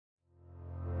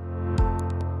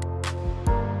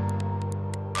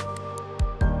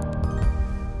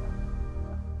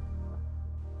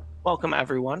Welcome,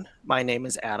 everyone. My name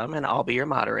is Adam, and I'll be your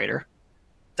moderator.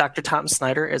 Dr. Tom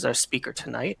Snyder is our speaker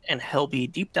tonight, and he'll be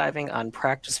deep diving on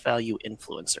practice value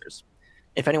influencers.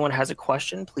 If anyone has a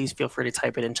question, please feel free to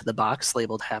type it into the box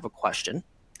labeled Have a Question.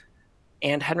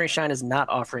 And Henry Schein is not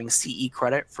offering CE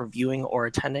credit for viewing or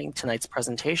attending tonight's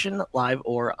presentation, live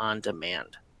or on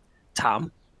demand.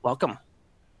 Tom, welcome.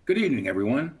 Good evening,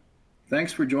 everyone.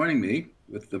 Thanks for joining me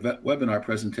with the webinar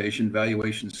presentation,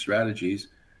 Valuation Strategies,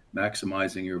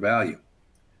 Maximizing Your Value.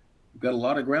 We've got a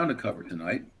lot of ground to cover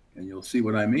tonight, and you'll see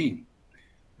what I mean.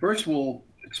 First, we'll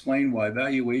explain why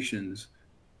valuations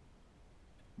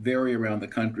vary around the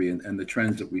country and the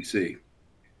trends that we see.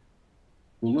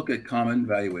 We'll look at common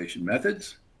valuation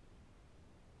methods.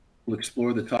 We'll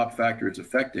explore the top factors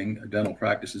affecting a dental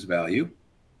practice's value.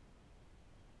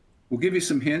 We'll give you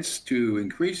some hints to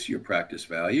increase your practice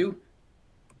value.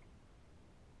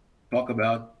 Talk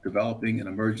about developing an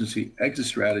emergency exit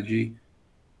strategy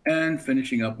and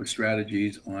finishing up with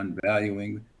strategies on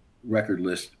valuing record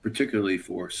lists, particularly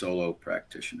for solo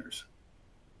practitioners.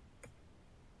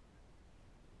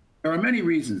 There are many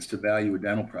reasons to value a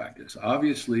dental practice.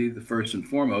 Obviously, the first and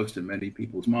foremost in many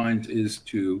people's minds is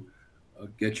to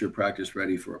get your practice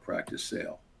ready for a practice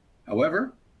sale.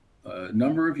 However, a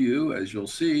number of you, as you'll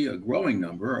see, a growing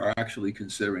number, are actually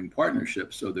considering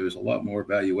partnerships, so there's a lot more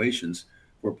valuations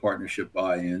for partnership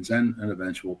buy-ins and an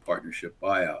eventual partnership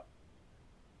buyout.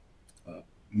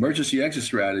 Emergency exit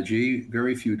strategy,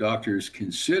 very few doctors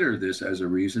consider this as a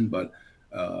reason, but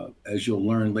as you'll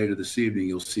learn later this evening,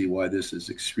 you'll see why this is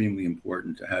extremely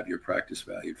important to have your practice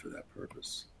valued for that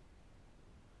purpose.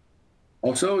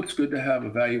 Also, it's good to have a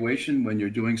valuation when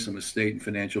you're doing some estate and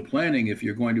financial planning if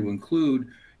you're going to include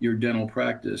your dental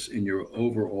practice in your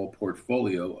overall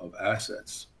portfolio of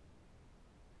assets.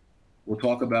 We'll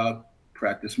talk about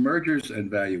practice mergers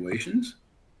and valuations.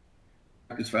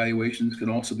 Practice valuations can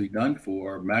also be done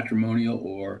for matrimonial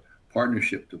or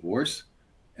partnership divorce,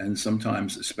 and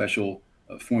sometimes special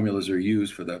formulas are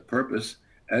used for that purpose,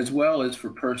 as well as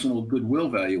for personal goodwill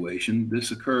valuation.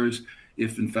 This occurs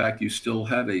if, in fact, you still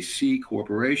have a C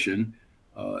corporation.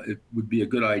 It would be a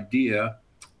good idea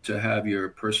to have your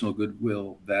personal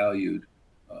goodwill valued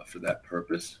for that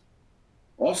purpose.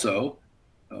 Also,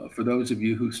 for those of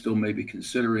you who still may be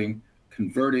considering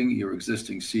converting your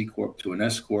existing C Corp to an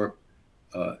S Corp,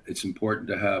 it's important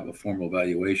to have a formal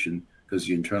valuation because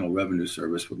the Internal Revenue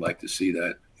Service would like to see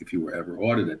that if you were ever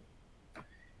audited.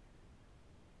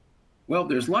 Well,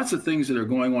 there's lots of things that are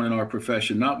going on in our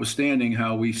profession, notwithstanding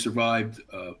how we survived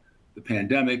the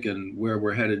pandemic and where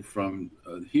we're headed from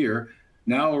here.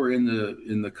 Now we're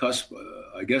in the cusp.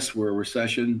 I guess we're a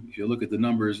recession. If you look at the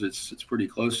numbers, it's pretty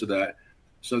close to that.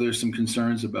 So there's some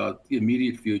concerns about the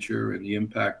immediate future and the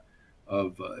impact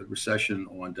of recession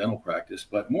on dental practice.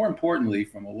 But more importantly,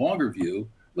 from a longer view,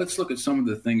 let's look at some of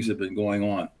the things that have been going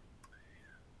on.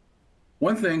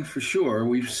 One thing for sure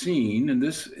we've seen, and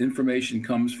this information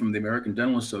comes from the American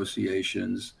Dental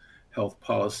Association's Health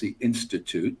Policy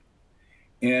Institute,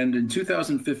 and in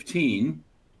 2015,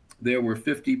 there were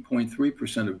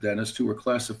 50.3% of dentists who were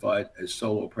classified as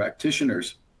solo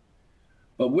practitioners.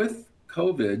 But with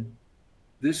COVID,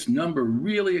 this number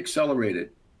really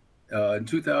accelerated. In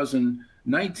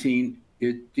 2019,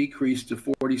 it decreased to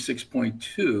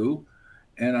 46.2,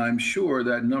 and I'm sure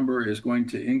that number is going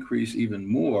to increase even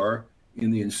more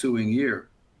in the ensuing year.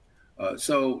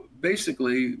 So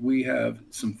basically, we have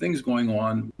some things going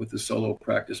on with the solo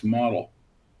practice model.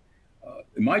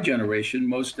 In my generation,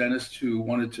 most dentists who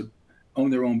wanted to own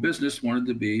their own business wanted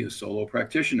to be a solo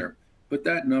practitioner, but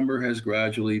that number has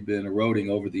gradually been eroding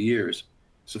over the years.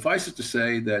 Suffice it to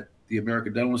say that the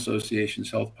American Dental Association's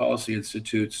Health Policy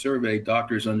Institute surveyed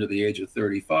doctors under the age of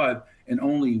 35, and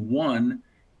only 1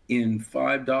 in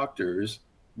 5 doctors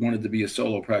wanted to be a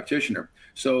solo practitioner.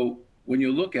 So when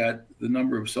you look at the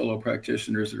number of solo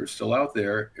practitioners that are still out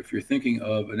there, if you're thinking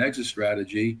of an exit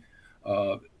strategy,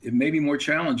 it may be more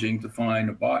challenging to find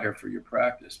a buyer for your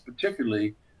practice,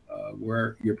 particularly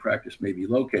where your practice may be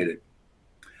located.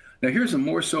 Now, here's a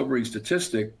more sobering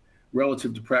statistic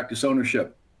relative to practice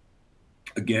ownership.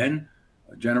 Again,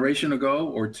 a generation ago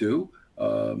or two,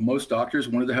 most doctors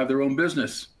wanted to have their own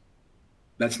business.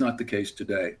 That's not the case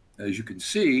today. As you can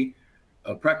see,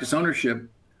 practice ownership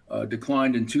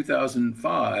declined in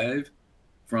 2005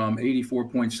 from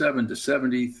 84.7 to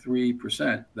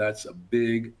 73%. That's a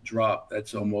big drop.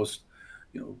 That's almost,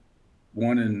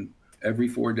 1 in every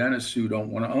 4 dentists who don't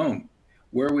want to own.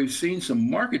 Where we've seen some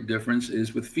market difference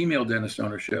is with female dentist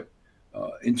ownership.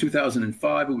 In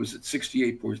 2005, it was at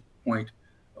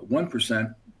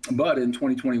 68.1%, but in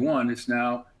 2021, it's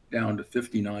now down to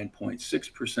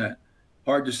 59.6%.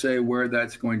 Hard to say where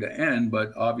that's going to end,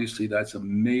 but obviously that's a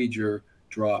major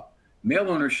drop. Male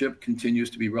ownership continues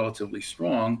to be relatively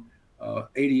strong,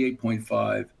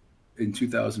 88.5 in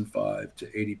 2005 to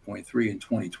 80.3 in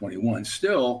 2021.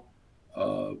 Still,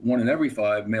 1 in every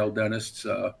 5 male dentists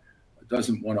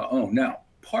doesn't want to own. Now,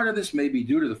 part of this may be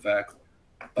due to the fact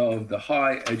of the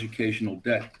high educational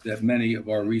debt that many of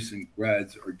our recent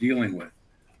grads are dealing with.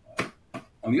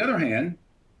 On the other hand,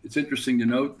 it's interesting to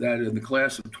note that in the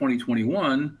class of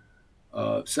 2021,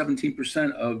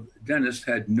 17% of dentists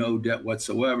had no debt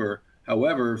whatsoever.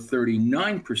 However,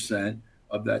 39%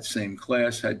 of that same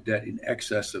class had debt in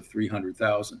excess of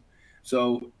 $300,000.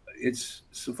 So it's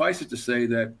suffice it to say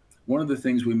that one of the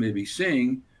things we may be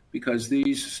seeing, because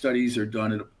these studies are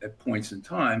done at points in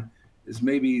time, is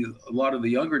maybe a lot of the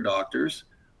younger doctors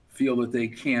feel that they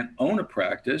can't own a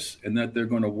practice and that they're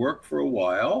going to work for a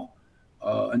while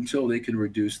until they can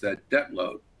reduce that debt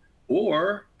load.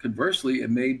 Or conversely, it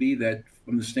may be that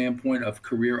from the standpoint of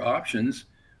career options,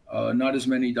 not as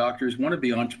many doctors want to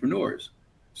be entrepreneurs.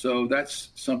 So that's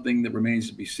something that remains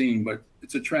to be seen, but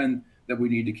it's a trend that we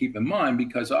need to keep in mind,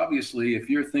 because obviously if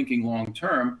you're thinking long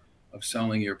term of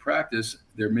selling your practice,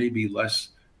 there may be less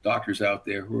doctors out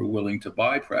there who are willing to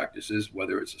buy practices,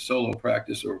 whether it's a solo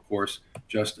practice or, of course,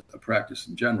 just a practice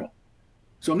in general.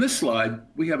 So in this slide,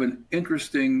 we have an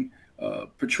interesting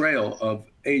portrayal of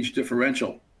age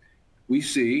differential. We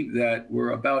see that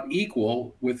we're about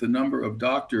equal with the number of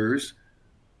doctors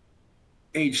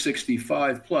age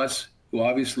 65 plus, who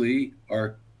obviously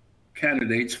are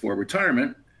candidates for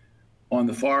retirement. On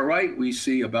the far right, we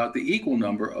see about the equal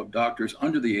number of doctors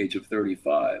under the age of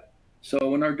 35.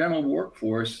 So in our dental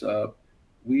workforce,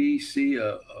 we see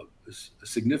a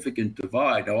significant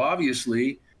divide. Now,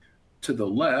 obviously, to the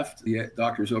left, the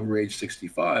doctors over age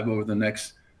 65, over the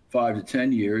next 5 to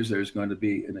 10 years, there's going to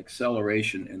be an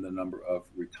acceleration in the number of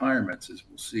retirements, as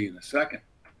we'll see in a second.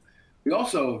 We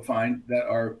also find that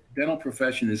our dental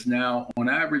profession is now, on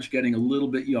average, getting a little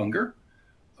bit younger.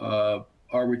 Our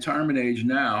retirement age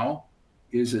now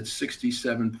is at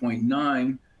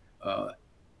 67.9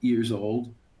 years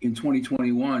old in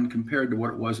 2021 compared to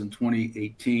what it was in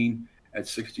 2018 at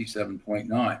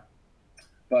 67.9.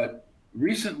 But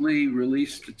recently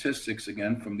released statistics,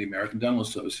 again, from the American Dental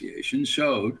Association,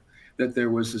 showed that there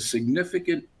was a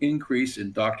significant increase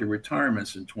in doctor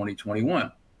retirements in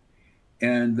 2021,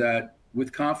 and that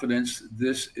with confidence,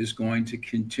 this is going to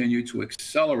continue to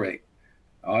accelerate.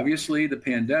 Obviously, the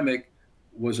pandemic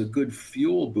was a good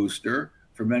fuel booster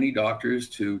for many doctors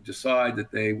to decide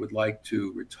that they would like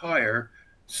to retire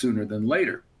sooner than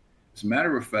later. As a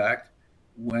matter of fact,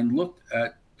 when looked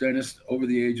at dentists over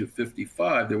the age of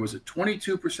 55, there was a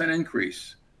 22%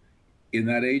 increase in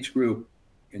that age group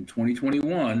in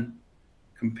 2021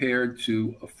 compared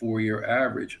to a 4-year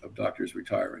average of doctors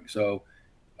retiring. So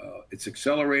it's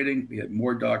accelerating. We have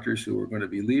more doctors who are going to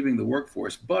be leaving the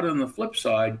workforce. But on the flip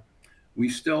side, we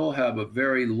still have a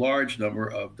very large number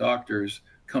of doctors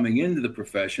coming into the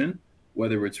profession,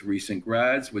 whether it's recent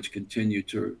grads, which continue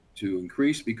to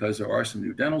increase because there are some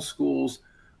new dental schools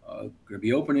going to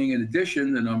be opening. In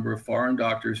addition, the number of foreign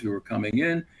doctors who are coming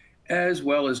in, as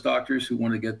well as doctors who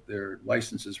want to get their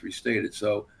licenses restated.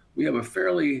 So we have a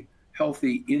fairly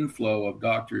healthy inflow of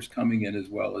doctors coming in as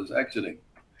well as exiting.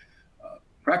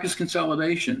 Practice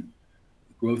consolidation,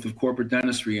 growth of corporate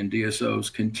dentistry and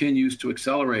DSOs continues to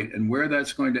accelerate. And where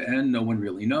that's going to end, no one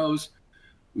really knows.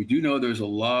 We do know there's a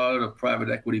lot of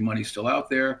private equity money still out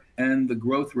there, and the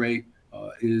growth rate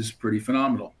is pretty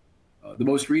phenomenal. The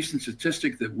most recent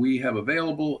statistic that we have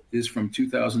available is from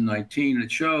 2019, and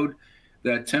it showed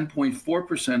that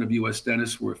 10.4% of U.S.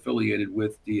 dentists were affiliated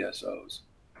with DSOs.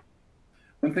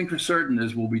 One thing for certain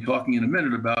is we'll be talking in a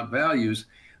minute about values,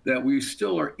 that we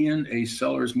still are in a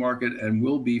seller's market and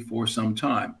will be for some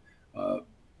time,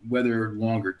 whether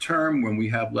longer term, when we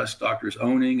have less doctors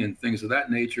owning and things of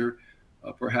that nature,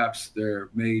 perhaps there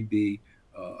may be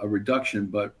a reduction.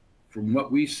 But from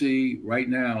what we see right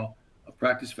now,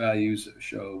 practice values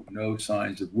show no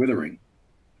signs of withering.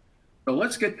 So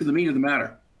let's get to the meat of the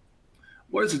matter.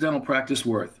 What is a dental practice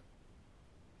worth?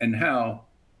 And how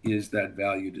is that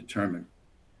value determined?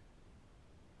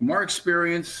 From our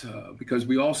experience, because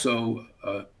we also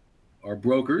are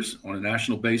brokers on a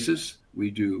national basis, we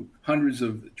do hundreds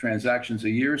of transactions a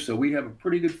year, so we have a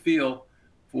pretty good feel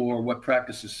for what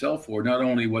practices sell for, not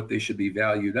only what they should be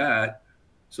valued at,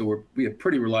 so we have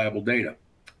pretty reliable data.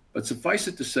 But suffice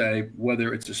it to say,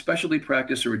 whether it's a specialty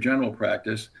practice or a general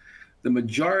practice, the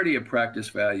majority of practice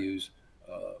values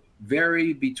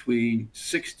vary between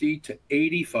 60 to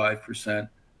 85%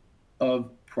 of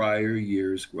prior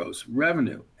year's gross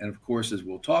revenue. And of course, as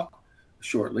we'll talk,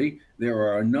 shortly, there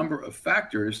are a number of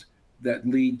factors that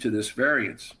lead to this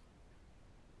variance.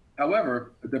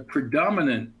 However, the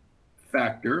predominant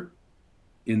factor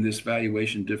in this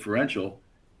valuation differential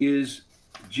is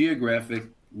geographic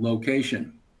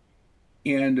location.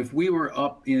 And if we were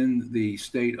up in the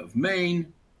state of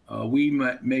Maine, we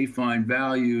may find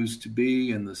values to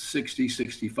be in the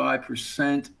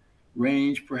 60-65%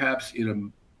 range, perhaps in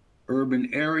an urban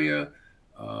area.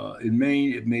 In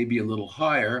Maine, it may be a little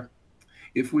higher.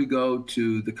 If we go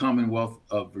to the Commonwealth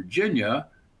of Virginia,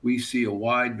 we see a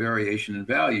wide variation in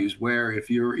values, where if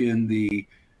you're in the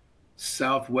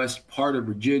southwest part of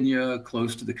Virginia,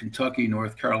 close to the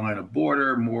Kentucky-North Carolina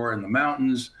border, more in the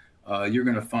mountains, you're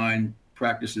going to find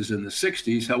practices in the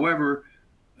 60s. However,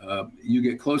 you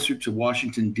get closer to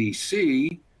Washington,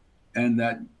 D.C., and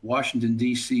that Washington,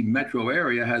 D.C. metro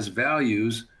area has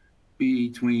values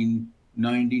between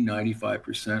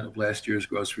 90-95% of last year's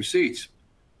gross receipts.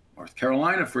 North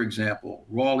Carolina, for example,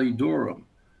 Raleigh, Durham,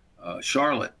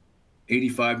 Charlotte,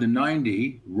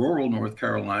 85-90, rural North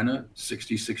Carolina,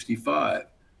 60-65.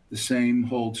 The same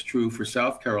holds true for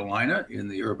South Carolina in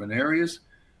the urban areas.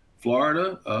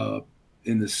 Florida,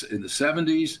 in the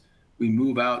 70s. We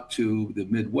move out to the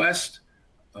Midwest.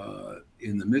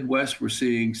 In the Midwest, we're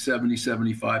seeing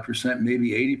 70-75%,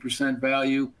 maybe 80%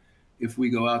 value. If we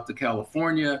go out to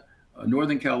California,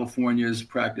 Northern California's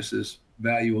practices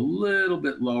value a little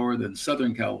bit lower than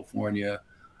Southern California,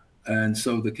 and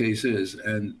so the case is.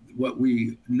 And what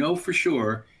we know for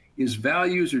sure is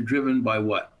values are driven by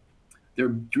what? They're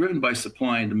driven by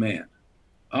supply and demand.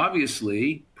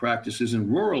 Obviously, practices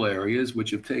in rural areas,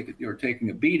 which are taking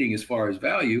a beating as far as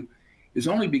value, is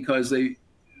only because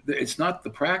it's not the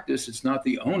practice, it's not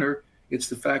the owner, it's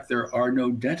the fact there are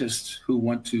no dentists who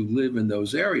want to live in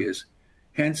those areas.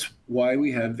 Hence why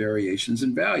we have variations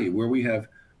in value. Where we have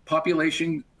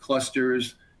population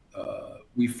clusters,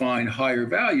 we find higher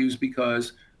values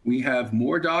because we have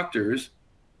more doctors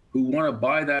who want to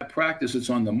buy that practice that's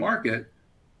on the market,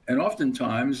 and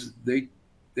oftentimes they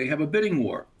have a bidding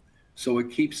war. So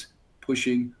it keeps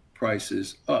pushing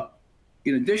prices up.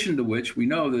 In addition to which, we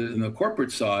know that in the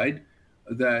corporate side,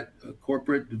 that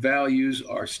corporate values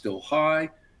are still high.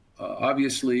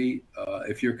 Obviously,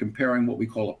 if you're comparing what we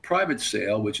call a private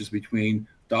sale, which is between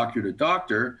doctor to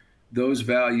doctor, those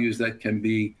values that can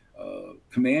be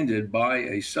commanded by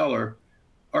a seller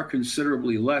are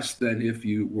considerably less than if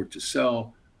you were to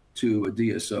sell to a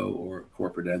DSO or a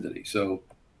corporate entity. So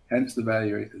hence the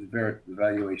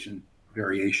valuation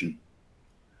variation.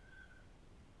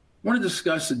 I want to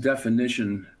discuss a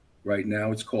definition right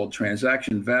now. It's called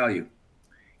transaction value.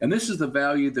 And this is the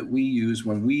value that we use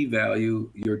when we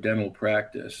value your dental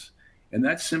practice. And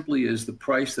that simply is the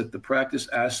price that the practice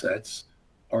assets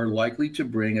are likely to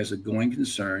bring as a going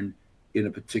concern in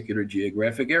a particular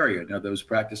geographic area. Now, those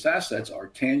practice assets are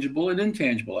tangible and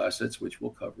intangible assets, which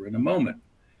we'll cover in a moment.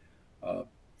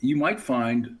 You might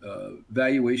find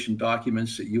valuation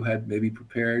documents that you had maybe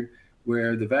prepared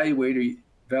where the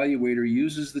valuator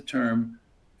uses the term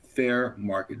fair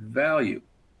market value.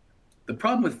 The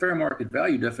problem with fair market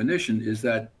value definition is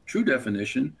that true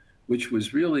definition, which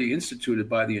was really instituted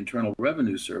by the Internal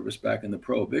Revenue Service back in the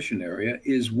Prohibition area,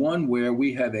 is one where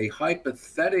we have a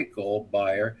hypothetical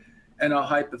buyer and a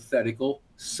hypothetical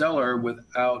seller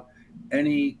without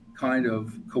any kind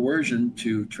of coercion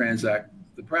to transact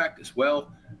the practice.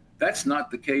 Well, that's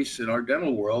not the case in our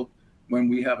dental world when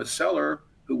we have a seller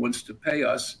who wants to pay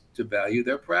us to value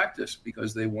their practice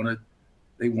because they want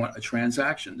a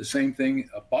transaction. The same thing,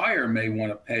 a buyer may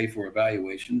want to pay for a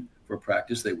valuation for a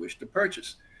practice they wish to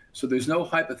purchase. So there's no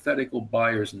hypothetical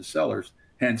buyers and sellers,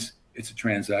 hence it's a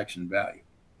transaction value.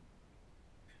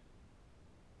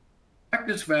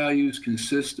 Practice values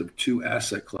consist of two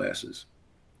asset classes.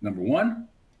 Number one,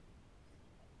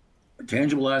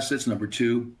 tangible assets. Number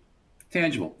two,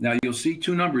 tangible. Now you'll see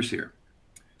two numbers here,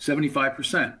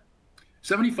 75%.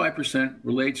 75%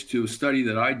 relates to a study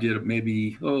that I did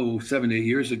maybe 7 to 8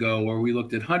 years ago, where we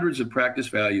looked at hundreds of practice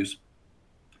values,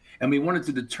 and we wanted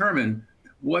to determine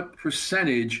what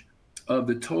percentage of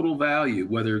the total value,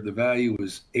 whether the value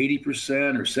was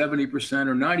 80% or 70%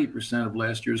 or 90% of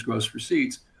last year's gross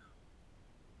receipts,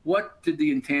 what did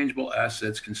the intangible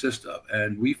assets consist of?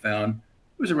 And we found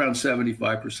it was around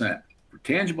 75%. For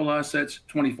tangible assets,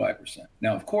 25%.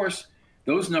 Now, of course,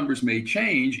 those numbers may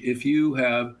change if you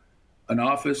have an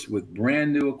office with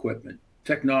brand new equipment,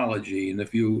 technology, and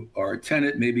if you are a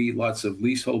tenant, maybe lots of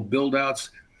leasehold build-outs.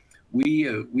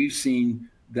 We've seen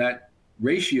that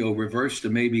ratio reverse to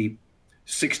maybe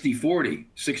 60-40,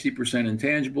 60%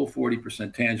 intangible,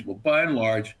 40% tangible. By and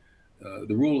large,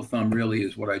 the rule of thumb really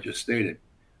is what I just stated.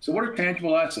 So what are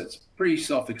tangible assets? Pretty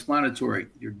self-explanatory.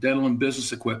 Your dental and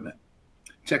business equipment,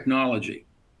 technology,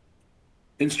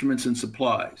 instruments and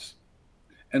supplies,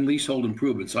 and leasehold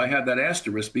improvements. I have that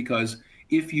asterisk because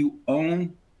if you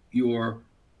own your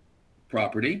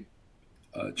property,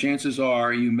 chances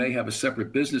are you may have a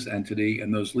separate business entity,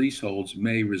 and those leaseholds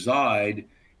may reside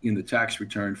in the tax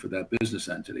return for that business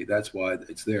entity. That's why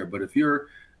it's there. But if you're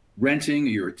renting,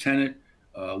 you're a tenant,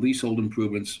 leasehold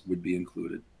improvements would be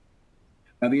included.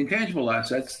 Now, the intangible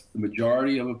assets, the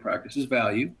majority of a practice's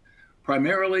value,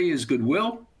 primarily is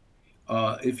goodwill.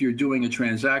 If you're doing a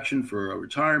transaction for a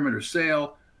retirement or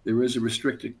sale, there is a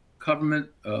restricted covenant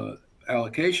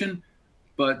allocation,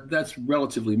 but that's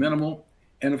relatively minimal.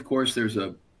 And of course, there's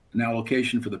an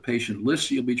allocation for the patient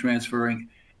lists you'll be transferring.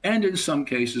 And in some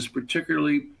cases,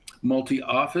 particularly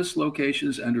multi-office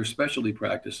locations and or specialty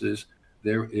practices,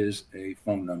 there is a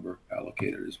phone number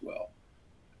allocated as well.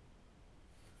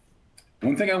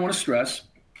 One thing I want to stress,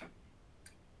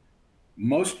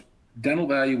 most dental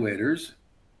evaluators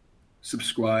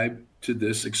subscribe to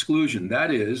this exclusion.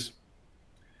 That is,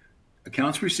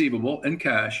 accounts receivable and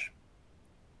cash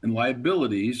and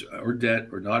liabilities or debt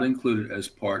are not included as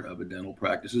part of a dental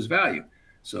practice's value.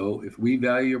 So if we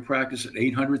value your practice at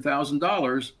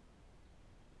 $800,000,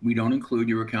 we don't include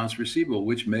your accounts receivable,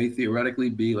 which may theoretically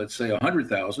be, let's say,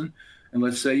 $100,000, and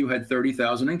let's say you had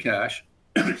 $30,000 in cash,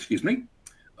 excuse me,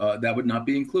 that would not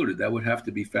be included. That would have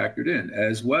to be factored in,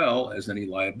 as well as any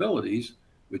liabilities,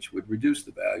 which would reduce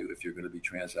the value if you're going to be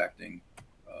transacting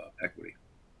equity.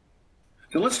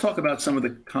 So let's talk about some of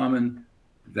the common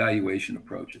valuation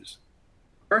approaches.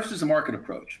 First is the market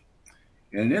approach.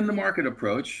 And in the market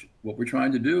approach, what we're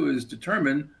trying to do is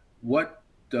determine what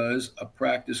does a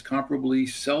practice comparably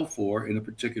sell for in a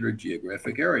particular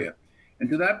geographic area. And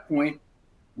to that point,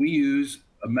 we use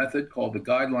a method called the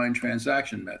guideline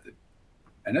transaction method.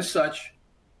 And as such,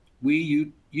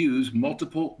 we use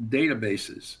multiple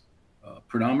databases.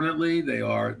 Predominantly, they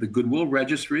are the Goodwill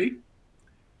Registry,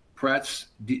 Pratt's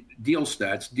Deal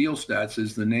Stats. Deal Stats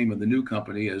is the name of the new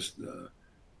company, as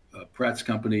Pratt's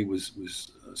company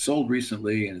was sold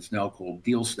recently, and it's now called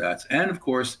Deal Stats. And of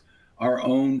course, our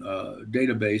own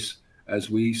database, as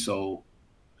we sold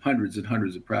hundreds and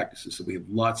hundreds of practices. So we have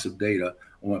lots of data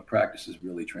on what practices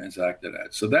really transacted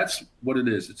at. So that's what it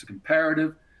is. It's a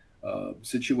comparative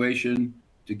situation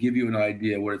to give you an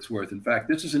idea what it's worth. In fact,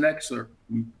 this is an excerpt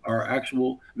from our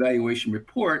actual valuation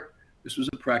report. This was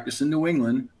a practice in New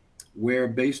England where,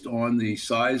 based on the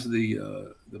size of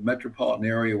the metropolitan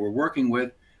area we're working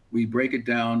with, we break it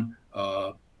down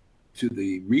to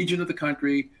the region of the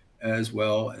country, as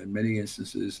well, in many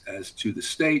instances, as to the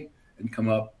state, and come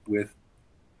up with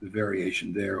the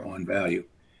variation there on value.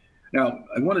 Now,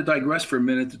 I want to digress for a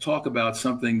minute to talk about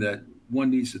something that one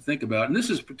needs to think about, and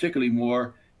this is particularly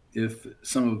more if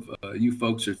some of you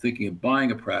folks are thinking of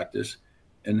buying a practice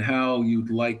and how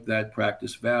you'd like that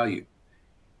practice value.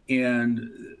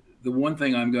 And the one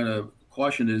thing I'm going to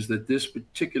caution is that this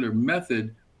particular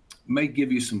method may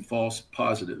give you some false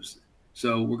positives.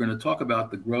 So we're going to talk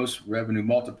about the gross revenue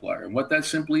multiplier. And what that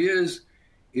simply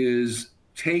is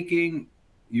taking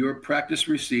your practice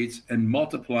receipts and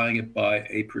multiplying it by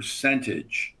a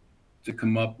percentage to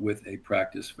come up with a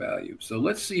practice value. So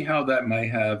let's see how that might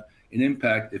have an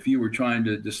impact if you were trying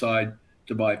to decide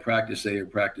to buy practice A or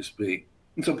practice B.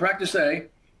 And so practice A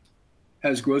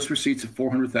has gross receipts of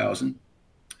 $400,000,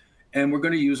 and we're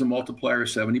going to use a multiplier of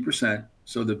 70%.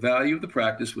 So the value of the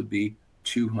practice would be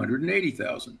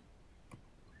 $280,000.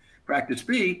 Practice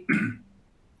B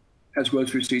has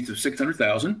gross receipts of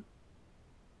 $600,000,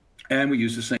 and we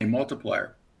use the same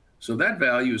multiplier. So that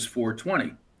value is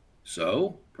 $420,000.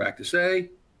 So practice A,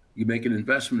 you make an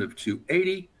investment of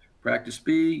 $280,000. Practice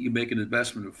B, you make an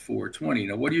investment of $420,000.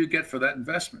 Now, what do you get for that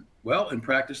investment? Well, in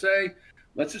practice A,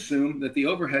 let's assume that the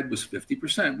overhead was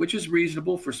 50%, which is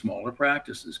reasonable for smaller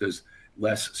practices because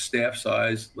less staff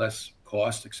size, less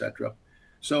cost, etc.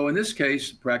 So in this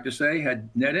case, practice A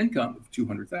had net income of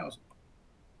 $200,000.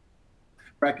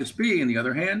 Practice B, on the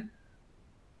other hand,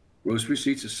 gross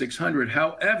receipts of $600,000.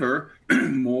 However,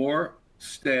 more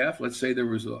staff, let's say there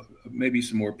was maybe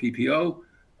some more PPO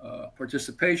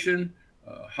participation,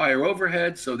 higher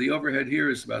overhead. So the overhead here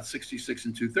is about 66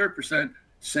 2/3%,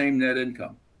 same net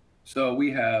income. So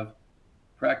we have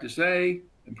practice A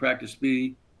and practice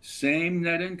B, same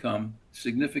net income,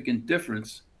 significant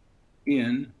difference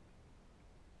in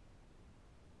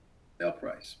sale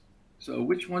price. So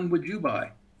which one would you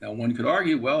buy? Now, one could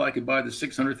argue, well, I could buy the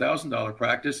 $600,000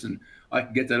 practice and I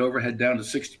could get that overhead down to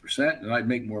 60% and I'd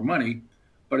make more money.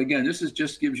 But again, this is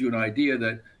just gives you an idea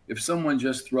that if someone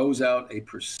just throws out a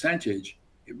percentage,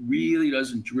 it really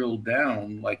doesn't drill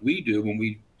down like we do when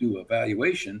we do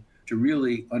evaluation to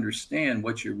really understand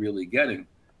what you're really getting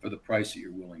for the price that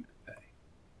you're willing to pay.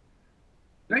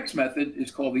 The next method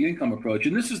is called the income approach,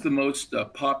 and this is the most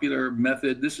popular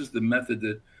method. This is the method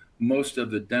that most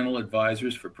of the dental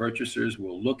advisors for purchasers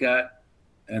will look at,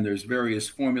 and there's various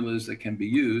formulas that can be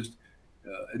used.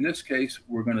 In this case,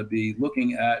 we're going to be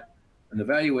looking at an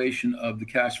evaluation of the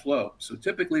cash flow. So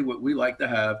typically what we like to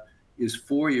have is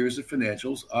 4 years of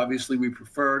financials. Obviously, we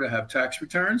prefer to have tax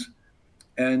returns.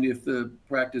 And if the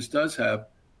practice does have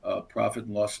profit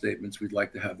and loss statements, we'd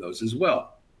like to have those as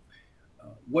well.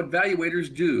 What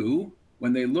valuators do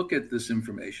when they look at this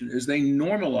information is they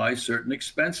normalize certain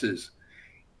expenses.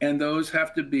 And those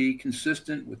have to be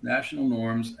consistent with national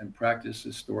norms and practice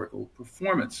historical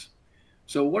performance.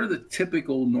 So what are the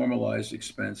typical normalized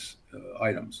expense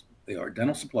items? They are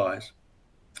dental supplies,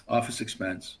 office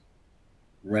expense,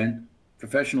 rent,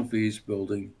 professional fees,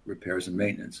 building, repairs, and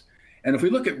maintenance. And if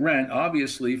we look at rent,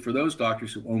 obviously, for those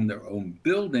doctors who own their own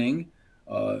building,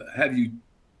 have you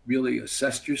really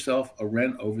assessed yourself a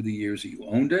rent over the years that you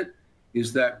owned it?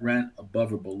 Is that rent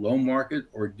above or below market,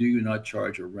 or do you not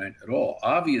charge a rent at all?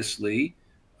 Obviously,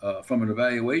 from an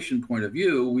evaluation point of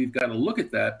view, we've got to look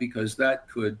at that because that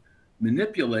could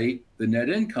manipulate the net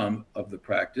income of the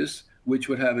practice, which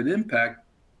would have an impact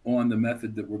on the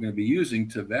method that we're going to be using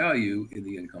to value in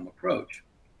the income approach.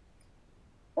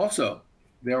 Also,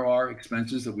 there are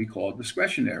expenses that we call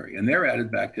discretionary, and they're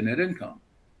added back to net income.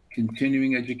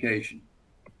 Continuing education,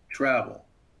 travel,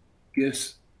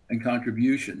 gifts and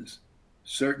contributions,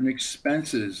 certain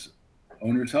expenses,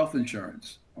 owner's health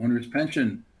insurance, owner's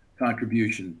pension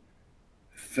contribution,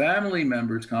 family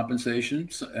members' compensation,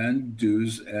 and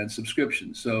dues and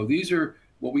subscriptions. So these are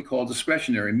what we call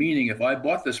discretionary, meaning if I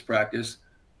bought this practice,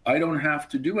 I don't have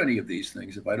to do any of these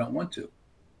things if I don't want to.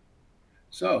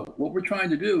 So what we're trying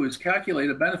to do is calculate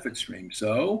a benefit stream.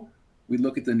 So we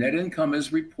look at the net income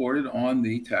as reported on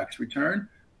the tax return.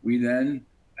 We then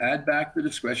add back the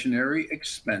discretionary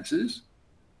expenses.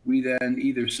 We then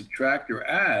either subtract or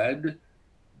add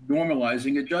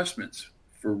normalizing adjustments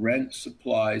for rent,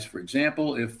 supplies. For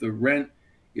example, if the rent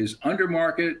is under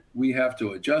market, we have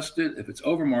to adjust it. If it's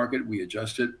over market, we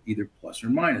adjust it either plus or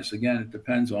minus. Again, it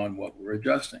depends on what we're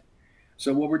adjusting.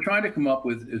 So what we're trying to come up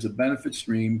with is a benefit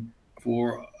stream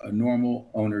for a normal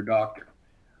owner doctor.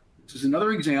 This is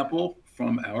another example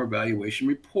from our valuation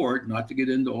report, not to get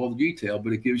into all the detail,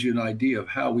 but it gives you an idea of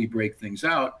how we break things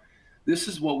out. This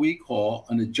is what we call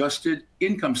an adjusted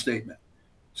income statement.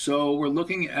 So we're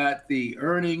looking at the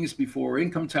earnings before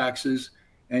income taxes,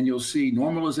 and you'll see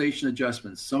normalization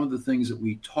adjustments. Some of the things that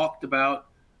we talked about,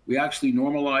 we actually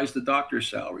normalize the doctor's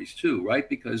salaries too, right?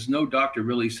 Because no doctor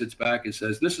really sits back and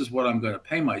says, this is what I'm going to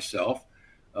pay myself.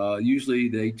 Usually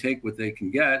they take what they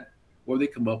can get, or they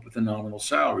come up with a nominal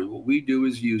salary. What we do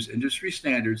is use industry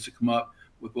standards to come up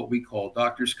with what we call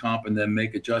doctor's comp and then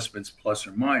make adjustments plus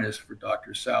or minus for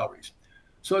doctor's salaries.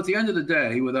 So at the end of the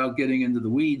day, without getting into the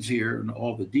weeds here and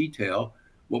all the detail,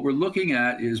 what we're looking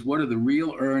at is what are the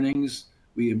real earnings.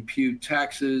 We impute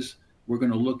taxes. We're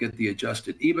going to look at the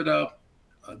adjusted EBITDA,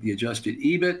 the adjusted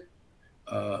EBIT,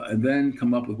 and then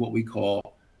come up with what we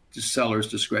call the seller's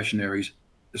discretionary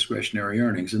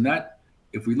earnings. And that,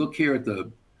 if we look here at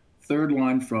the third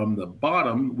line from the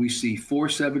bottom, we see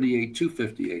 478,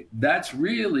 258. That's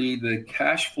really the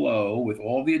cash flow with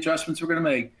all the adjustments we're going to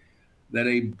make that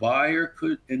a buyer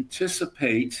could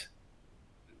anticipate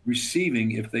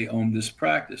receiving if they own this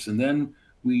practice. And then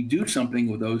we do something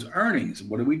with those earnings.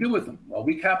 What do we do with them? Well,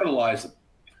 we capitalize them.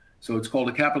 So it's called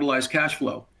a capitalized cash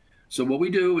flow. So what we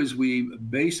do is we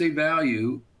base a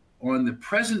value on the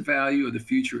present value of the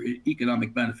future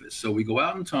economic benefits. So we go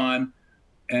out in time,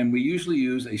 and we usually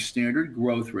use a standard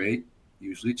growth rate.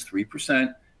 Usually it's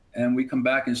 3%. And we come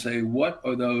back and say, what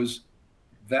are those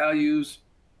values,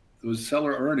 those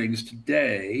seller earnings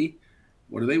today?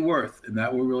 What are they worth? And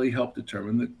that will really help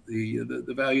determine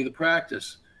the value of the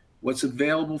practice. What's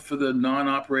available for the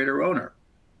non-operator owner?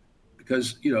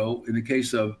 Because, you know, in the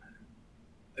case of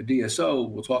a DSO,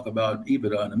 we'll talk about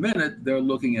EBITDA in a minute, they're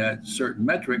looking at certain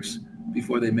metrics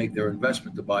before they make their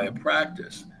investment to buy a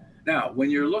practice. Now, when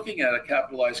you're looking at a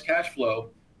capitalized cash flow,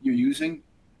 you're using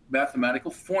mathematical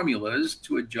formulas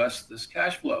to adjust this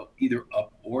cash flow, either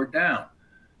up or down.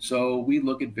 So we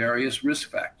look at various risk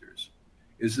factors.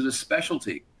 Is it a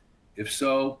specialty? If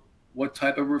so, what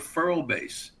type of referral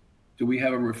base? Do we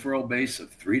have a referral base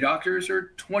of 3 doctors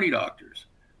or 20 doctors?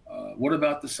 What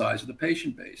about the size of the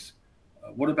patient base?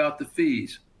 What about the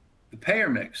fees? The payer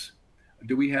mix.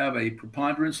 Do we have a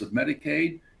preponderance of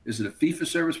Medicaid? Is it a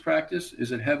fee-for-service practice?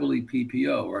 Is it heavily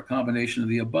PPO or a combination of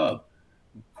the above?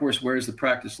 Of course, where is the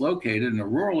practice located? In a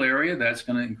rural area, that's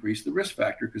going to increase the risk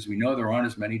factor because we know there aren't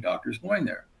as many doctors going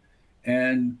there.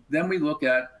 And then we look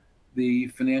at the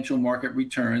financial market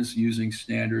returns using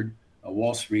standard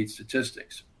Wall Street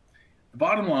statistics. The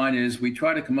bottom line is we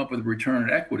try to come up with a return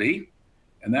on equity,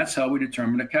 and that's how we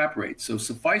determine a cap rate. So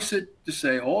suffice it to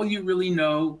say, all you really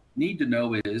need to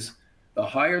know is the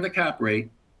higher the cap rate,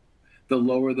 the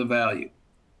lower the value.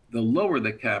 The lower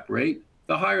the cap rate,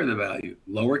 the higher the value.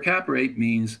 Lower cap rate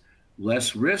means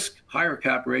less risk. Higher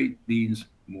cap rate means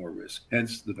more risk.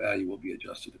 Hence, the value will be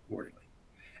adjusted accordingly.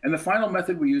 And the final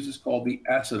method we use is called the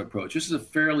asset approach. This is a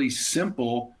fairly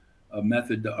simple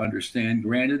method to understand.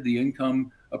 Granted, the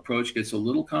income approach gets a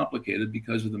little complicated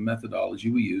because of the methodology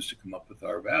we use to come up with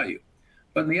our value.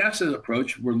 But in the asset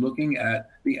approach, we're looking at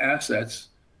the assets.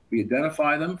 We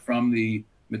identify them from the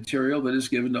material that is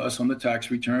given to us on the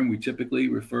tax return. We typically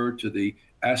refer to the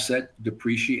asset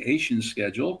depreciation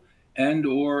schedule and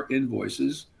or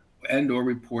invoices and or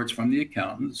reports from the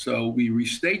accountant. So we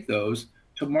restate those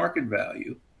to market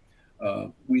value.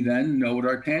 We then know what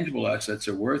our tangible assets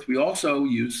are worth. We also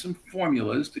use some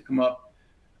formulas to come up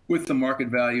with the market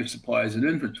value of supplies and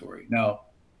inventory. Now,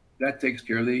 that takes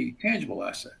care of the tangible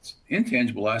assets.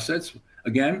 Intangible assets,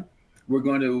 again, we're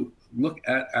going to look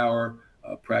at our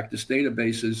practice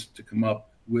databases to come up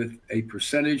with a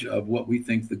percentage of what we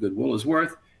think the goodwill is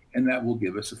worth, and that will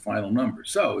give us a final number.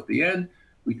 So at the end,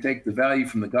 we take the value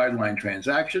from the guideline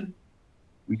transaction,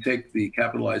 we take the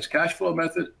capitalized cash flow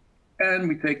method, and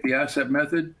we take the asset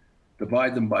method,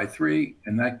 divide them by 3,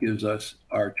 and that gives us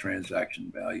our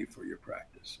transaction value for your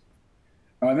practice.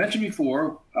 Now, I mentioned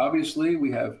before, obviously,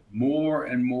 we have more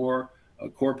and more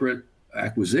corporate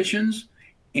acquisitions,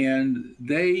 and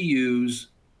they use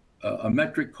a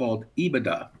metric called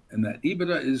EBITDA, and that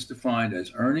EBITDA is defined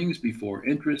as earnings before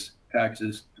interest,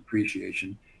 taxes,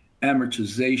 depreciation,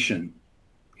 amortization,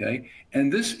 okay?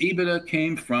 And this EBITDA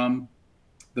came from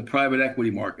the private equity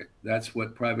market. That's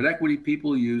what private equity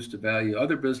people use to value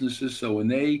other businesses. So when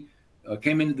they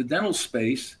came into the dental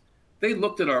space, they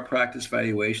looked at our practice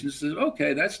valuations and said,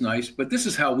 okay, that's nice, but this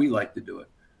is how we like to do it.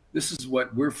 This is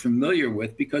what we're familiar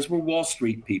with because we're Wall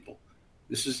Street people.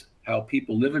 This is how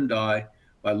people live and die,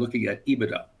 by looking at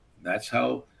EBITDA. That's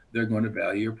how they're going to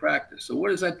value your practice. So what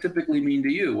does that typically mean to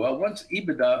you? Well, once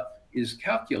EBITDA is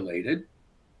calculated,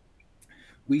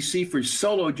 we see for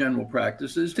solo general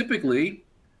practices, typically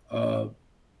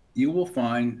you will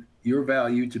find your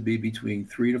value to be between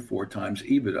 3 to 4 times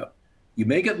EBITDA. You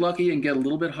may get lucky and get a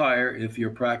little bit higher if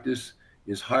your practice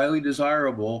is highly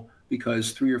desirable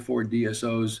because 3 or 4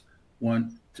 DSOs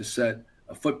want to set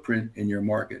a footprint in your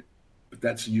market, but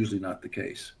that's usually not the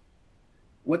case.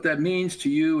 What that means to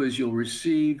you is you'll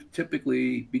receive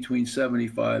typically between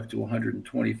 75 to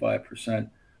 125%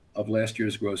 of last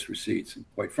year's gross receipts. And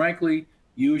quite frankly,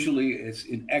 usually it's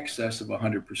in excess of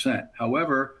 100%.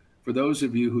 However, for those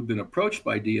of you who've been approached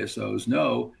by DSOs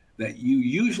know that you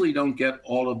usually don't get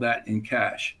all of that in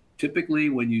cash. Typically,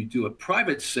 when you do a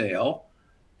private sale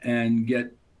and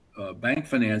get bank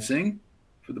financing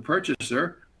for the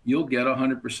purchaser, you'll get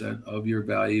 100% of your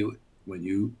value when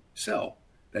you sell.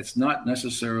 That's not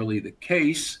necessarily the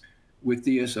case with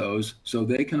DSOs, so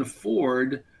they can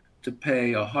afford to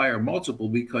pay a higher multiple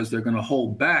because they're going to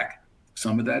hold back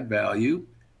some of that value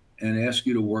and ask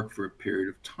you to work for a period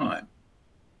of time.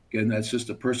 Again, that's just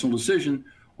a personal decision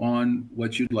on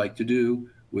what you'd like to do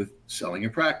with selling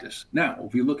your practice. Now,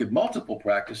 if you look at multiple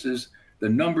practices, the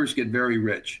numbers get very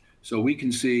rich. So we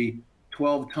can see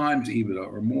 12 times EBITDA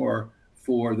or more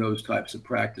for those types of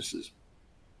practices.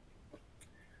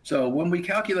 So when we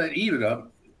calculate EBITDA,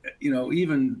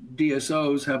 even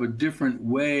DSOs have a different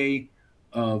way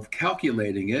of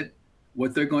calculating it.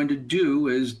 What they're going to do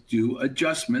is do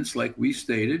adjustments like we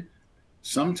stated.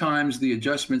 Sometimes the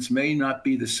adjustments may not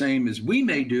be the same as we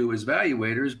may do as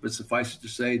valuators, but suffice it to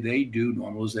say they do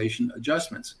normalization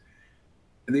adjustments.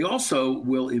 And they also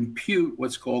will impute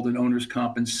what's called an owner's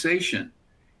compensation.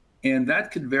 And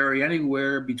that could vary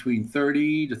anywhere between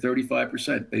 30 to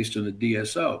 35% based on the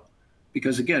DSO.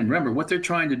 Because again, remember, what they're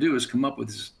trying to do is come up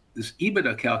with this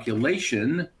EBITDA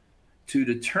calculation to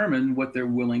determine what they're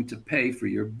willing to pay for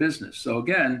your business. So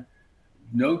again,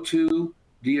 no 2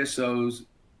 DSOs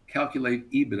calculate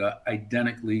EBITDA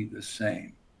identically the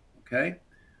same, okay?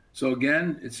 So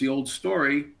again, it's the old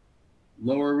story,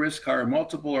 lower risk, higher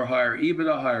multiple, or higher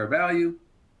EBITDA, higher value,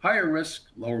 higher risk,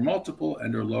 lower multiple,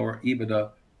 and or lower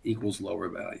EBITDA equals lower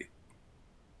value.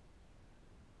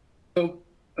 So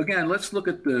again, let's look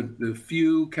at the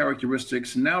few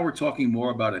characteristics. Now we're talking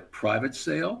more about a private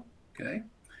sale, okay?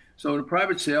 So in a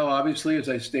private sale, obviously, as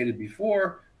I stated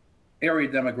before, area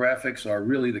demographics are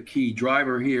really the key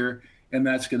driver here. And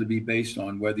that's going to be based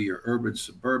on whether you're urban,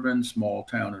 suburban, small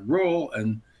town, and rural.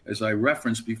 And as I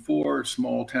referenced before,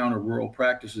 small town or rural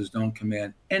practices don't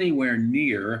command anywhere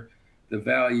near the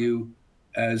value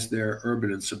as their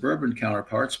urban and suburban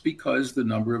counterparts because the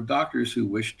number of doctors who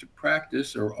wish to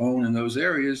practice or own in those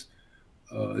areas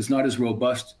is not as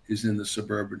robust as in the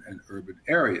suburban and urban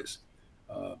areas.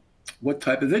 What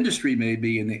type of industry may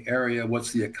be in the area?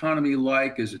 What's the economy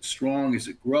like? Is it strong? Is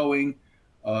it growing?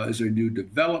 Is there new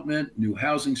development, new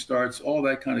housing starts, all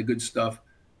that kind of good stuff,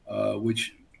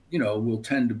 which will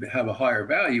tend to have a higher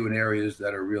value in areas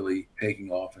that are really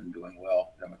taking off and doing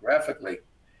well demographically.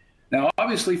 Now,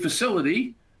 obviously,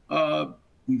 facility, how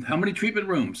many treatment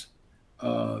rooms?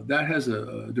 That has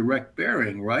a direct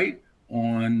bearing, right,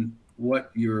 on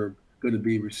what you're going to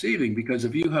be receiving. Because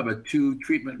if you have a 2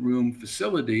 treatment room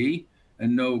facility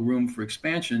and no room for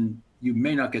expansion, you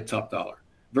may not get top dollar.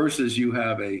 Versus you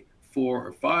have a 4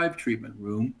 or 5 treatment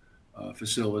room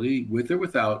facility with or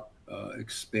without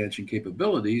expansion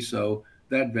capability. So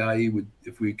that value would,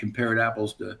 if we compared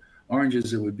apples to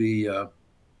oranges, it would be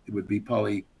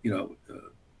probably, the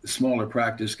smaller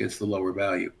practice gets the lower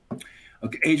value.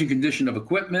 Okay, age and condition of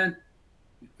equipment.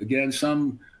 Again,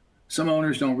 some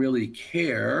owners don't really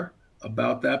care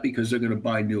about that because they're going to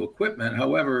buy new equipment.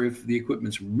 However, if the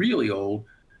equipment's really old,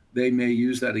 they may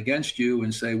use that against you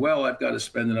and say, well, I've got to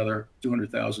spend another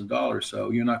 $200,000. So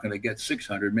you're not going to get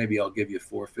 600. Maybe I'll give you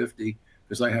 450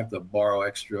 because I have to borrow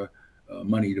extra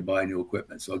money to buy new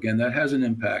equipment. So again, that has an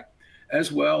impact,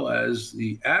 as well as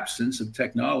the absence of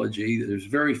technology. There's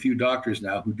very few doctors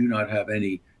now who do not have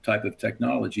any type of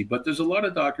technology, but there's a lot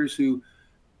of doctors who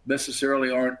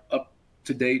necessarily aren't up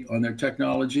to date on their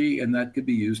technology, and that could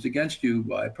be used against you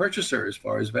by a purchaser as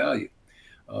far as value.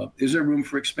 Is there room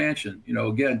for expansion?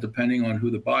 Again, depending on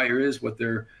who the buyer is, what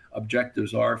their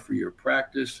objectives are for your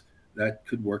practice, that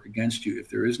could work against you if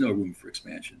there is no room for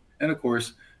expansion. And of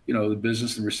course, the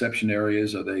business and reception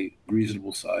areas, are they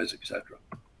reasonable size, etc.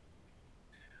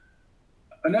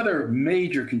 Another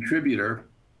major contributor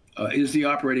is the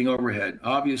operating overhead.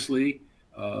 Obviously,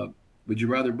 would you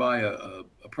rather buy a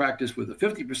practice with a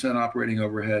 50% operating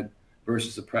overhead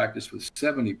versus a practice with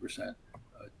 70%?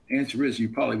 Answer is you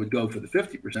probably would go for the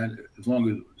 50% as long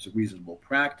as it's a reasonable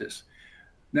practice.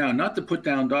 Now, not to put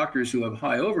down doctors who have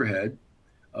high overhead,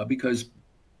 because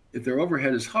if their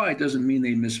overhead is high, it doesn't mean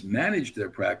they mismanaged their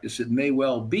practice. It may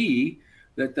well be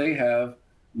that they have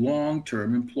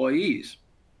long-term employees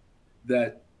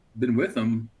that been with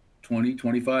them 20,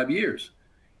 25 years.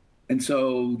 And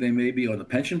so they may be on the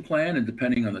pension plan, and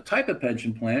depending on the type of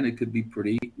pension plan, it could be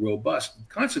pretty robust.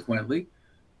 Consequently,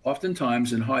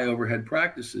 oftentimes in high overhead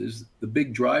practices, the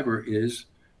big driver is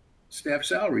staff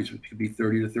salaries, which could be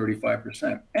 30 to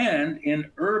 35%. And in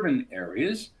urban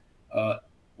areas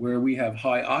where we have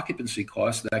high occupancy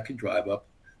costs, that could drive up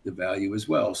the value as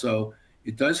well. So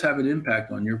it does have an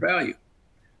impact on your value.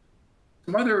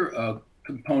 Some other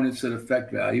components that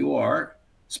affect value are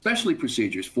specialty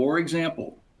procedures. For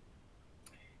example,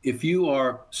 if you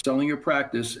are selling your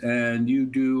practice and you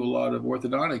do a lot of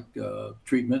orthodontic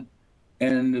treatment,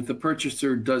 and if the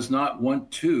purchaser does not want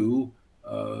to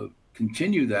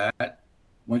continue that,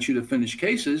 wants you to finish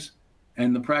cases,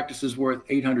 and the practice is worth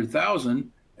 $800,000,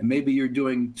 and maybe you're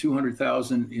doing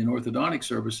 $200,000 in orthodontic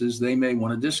services, they may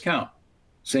want a discount.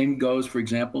 Same goes, for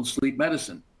example, in sleep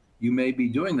medicine. You may be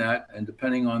doing that, and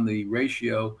depending on the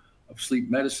ratio of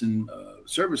sleep medicine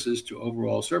services to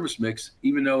overall service mix,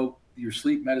 even though your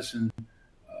sleep medicine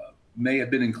may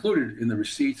have been included in the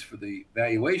receipts for the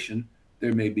valuation,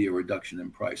 there may be a reduction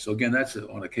in price. So again, that's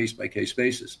on a case-by-case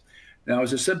basis. Now,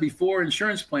 as I said before,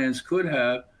 insurance plans could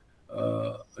have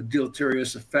a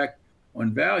deleterious effect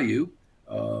on value.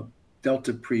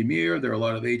 Delta Premier, there are a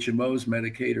lot of HMOs,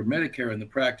 Medicaid or Medicare in the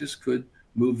practice, could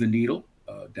move the needle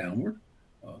downward.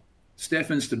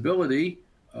 Staff instability,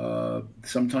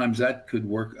 sometimes that could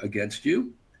work against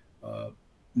you.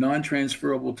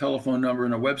 Non-transferable telephone number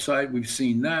and a website, we've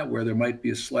seen that where there might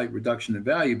be a slight reduction in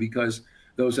value because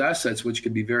those assets, which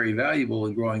could be very valuable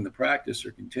in growing the practice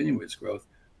or continuing its growth,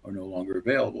 are no longer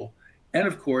available. And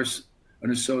of course,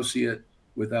 an associate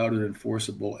without an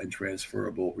enforceable and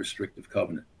transferable restrictive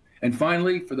covenant. And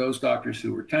finally, for those doctors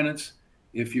who are tenants,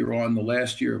 if you're on the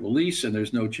last year of a lease and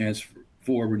there's no chance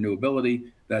for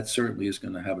renewability, that certainly is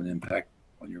going to have an impact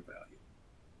on your value.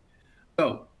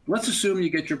 So let's assume you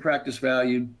get your practice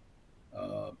valued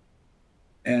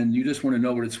and you just want to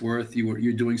know what it's worth.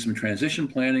 You're doing some transition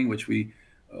planning, which we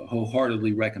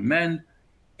wholeheartedly recommend,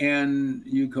 and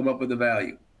you come up with a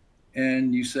value.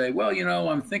 And you say, well,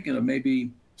 I'm thinking of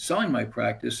maybe selling my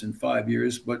practice in 5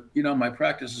 years, but, my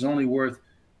practice is only worth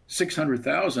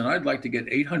 $600,000. I'd like to get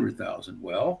 $800,000.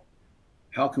 Well,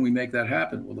 how can we make that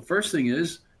happen? Well, the first thing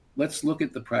is, let's look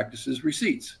at the practice's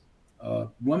receipts.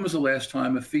 When was the last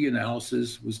time a fee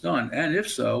analysis was done? And if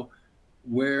so,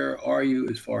 where are you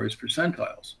as far as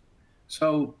percentiles?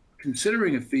 So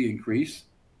considering a fee increase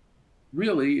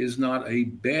really is not a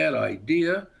bad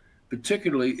idea,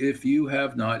 particularly if you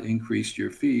have not increased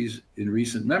your fees in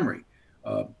recent memory.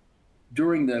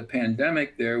 During the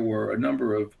pandemic, there were a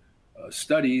number of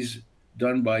studies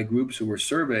done by groups who were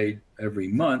surveyed every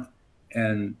month,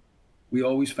 and we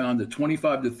always found that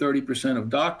 25 to 30% of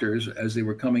doctors, as they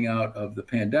were coming out of the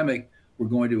pandemic, were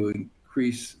going to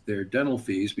increase their dental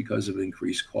fees because of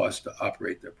increased costs to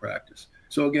operate their practice.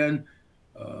 So again,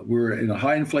 we're in a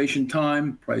high inflation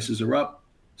time, prices are up,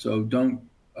 so don't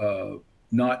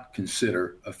not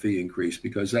consider a fee increase,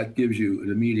 because that gives you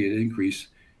an immediate increase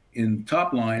in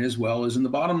top line as well as in the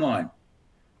bottom line.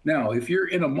 Now, if you're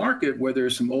in a market where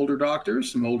there's some older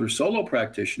doctors, some older solo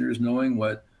practitioners, knowing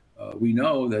what we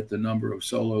know that the number of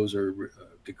solos are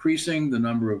decreasing, the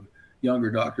number of younger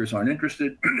doctors aren't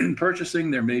interested in purchasing,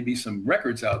 there may be some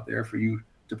records out there for you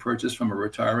to purchase from a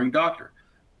retiring doctor.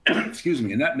 Excuse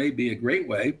me, and that may be a great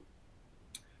way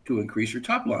to increase your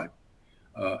top line.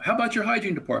 How about your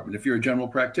hygiene department? If you're a general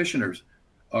practitioner,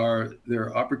 are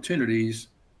there opportunities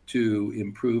to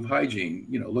improve hygiene?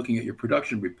 You know, looking at your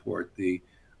production report, the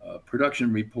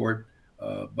production report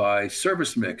by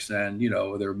service mix, and you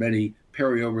know, there are many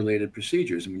perio-related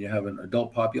procedures. And when you have an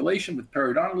adult population with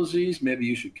periodontal disease, maybe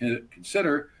you should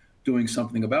consider doing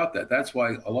something about that. That's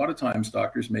why a lot of times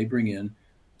doctors may bring in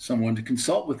someone to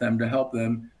consult with them to help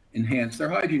them enhance their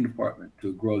hygiene department,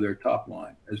 to grow their top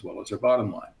line as well as their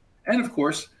bottom line. And of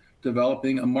course,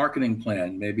 developing a marketing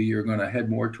plan. Maybe you're going to head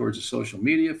more towards a social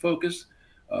media focus,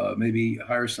 maybe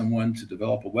hire someone to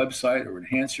develop a website or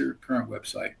enhance your current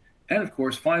website. And of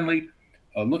course, finally,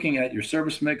 looking at your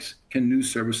service mix, can new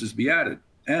services be added?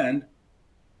 And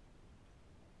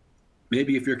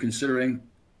maybe if you're considering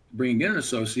bringing in an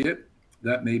associate,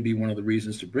 that may be one of the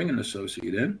reasons to bring an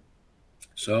associate in,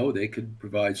 so they could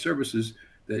provide services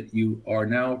that you are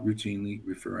now routinely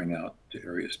referring out to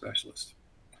area specialists.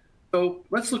 So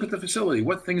let's look at the facility.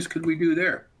 What things could we do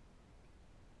there?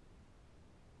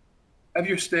 Have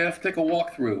your staff take a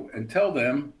walkthrough and tell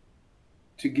them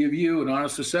to give you an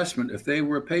honest assessment. If they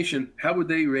were a patient, how would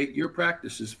they rate your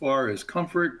practice as far as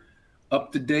comfort,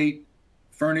 up-to-date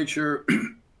furniture?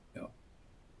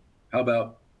 How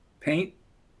about paint?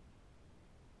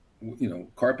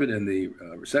 Carpet in the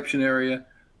reception area,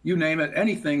 you name it,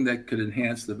 anything that could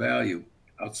enhance the value.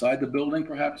 Outside the building,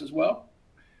 perhaps, as well.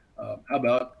 How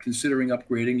about considering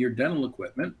upgrading your dental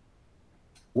equipment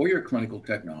or your clinical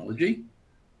technology?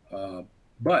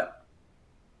 But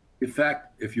in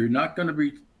fact, if you're not going to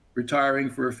be retiring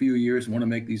for a few years and want to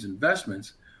make these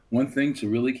investments, one thing to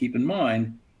really keep in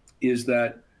mind is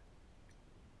that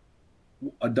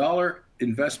a dollar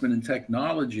investment in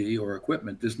technology or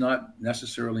equipment does not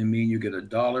necessarily mean you get a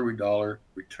dollar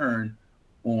return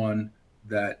on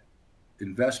that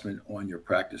investment on your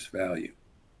practice value.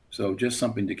 So just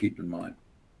something to keep in mind.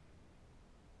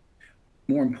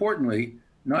 More importantly,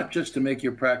 not just to make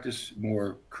your practice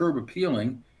more curb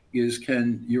appealing, is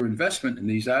can your investment in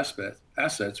these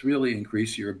assets really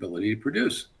increase your ability to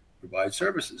provide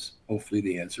services? Hopefully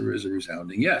the answer is a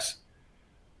resounding yes.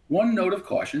 One note of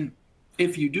caution: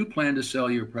 if you do plan to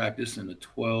sell your practice in a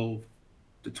 12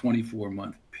 to 24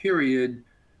 month period,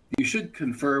 you should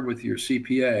confer with your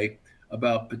CPA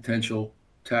about potential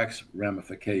tax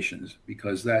ramifications,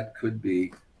 because that could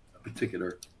be a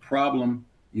particular problem.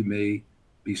 You may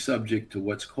be subject to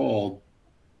what's called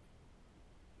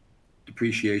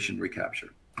depreciation recapture.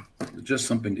 Just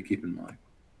something to keep in mind.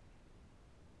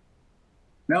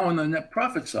 Now, on the net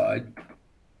profit side,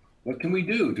 what can we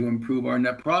do to improve our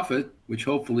net profit, which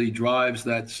hopefully drives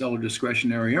that seller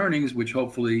discretionary earnings, which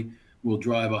hopefully will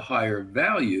drive a higher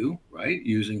value, right,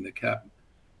 using the CAP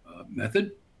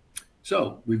method?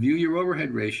 So review your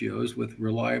overhead ratios with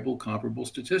reliable, comparable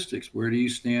statistics. Where do you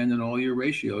stand in all your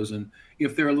ratios? And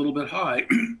if they're a little bit high,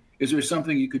 is there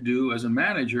something you could do as a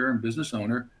manager and business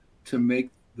owner to make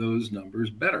those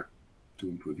numbers better, to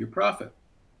improve your profit?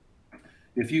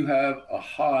 If you have a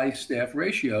high staff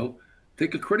ratio,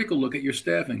 take a critical look at your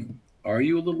staffing. Are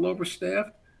you a little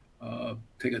overstaffed?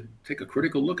 Take a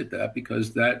critical look at that,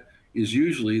 because that is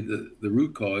usually the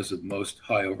root cause of most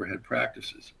high overhead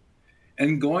practices.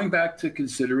 And going back to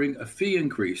considering a fee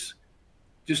increase,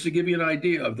 just to give you an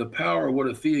idea of the power of what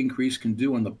a fee increase can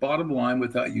do on the bottom line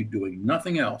without you doing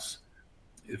nothing else.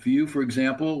 If you, for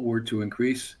example, were to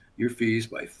increase your fees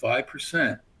by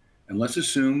 5%, and let's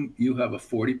assume you have a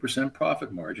 40%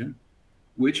 profit margin,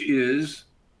 which is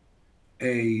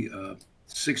a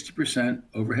 60%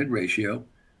 overhead ratio,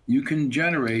 you can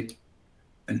generate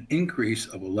an increase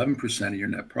of 11% of your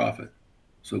net profit.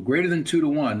 So greater than 2 to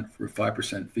 1 for a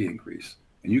 5% fee increase.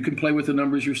 And you can play with the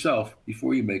numbers yourself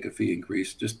before you make a fee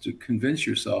increase, just to convince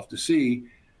yourself to see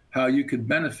how you could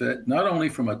benefit not only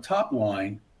from a top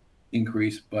line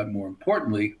increase, but more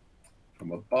importantly,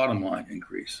 from a bottom line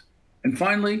increase. And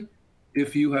finally,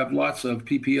 if you have lots of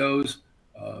PPOs,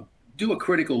 do a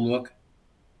critical look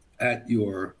at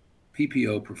your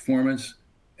PPO performance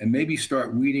and maybe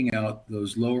start weeding out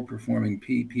those lower performing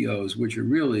PPOs, which are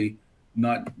really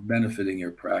not benefiting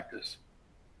your practice.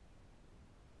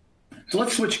 So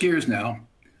let's switch gears now,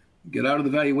 get out of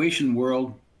the valuation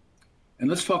world, and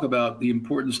let's talk about the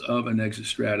importance of an exit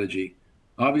strategy.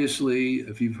 Obviously,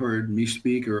 if you've heard me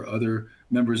speak or other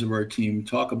members of our team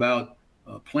talk about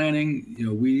planning,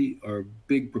 we are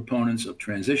big proponents of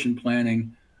transition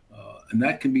planning, and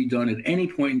that can be done at any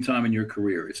point in time in your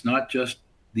career. It's not just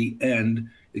the end,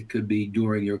 it could be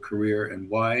during your career. And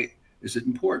why is it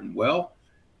important? Well,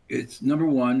 it's number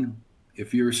one,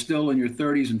 if you're still in your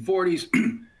 30s and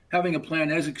 40s, having a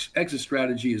planned exit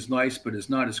strategy is nice, but it's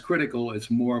not as critical. It's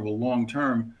more of a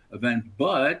long-term event.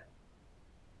 But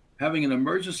having an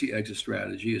emergency exit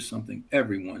strategy is something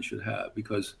everyone should have,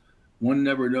 because one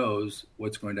never knows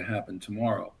what's going to happen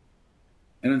tomorrow.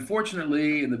 And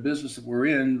unfortunately, in the business that we're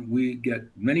in, we get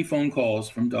many phone calls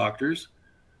from doctors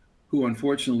who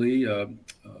unfortunately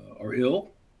are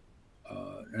ill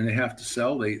and they have to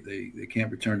sell. They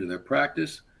can't return to their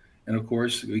practice. And of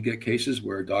course, we get cases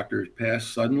where doctors pass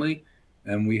suddenly,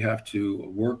 and we have to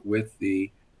work with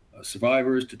the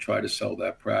survivors to try to sell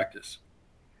that practice.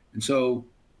 And so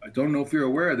I don't know if you're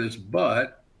aware of this,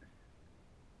 but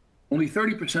only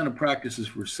 30% of practices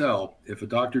for sell if a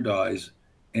doctor dies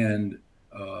and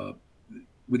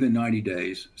within 90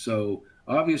 days. So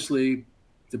obviously,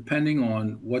 depending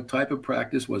on what type of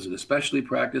practice, was it a specialty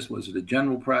practice? Was it a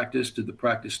general practice? Did the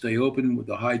practice stay open? Was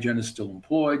the hygienist still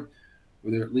employed?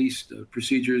 Were there at least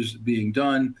procedures being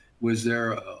done? Was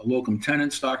there a locum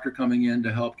tenens doctor coming in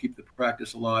to help keep the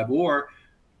practice alive? Or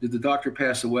did the doctor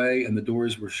pass away and the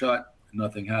doors were shut and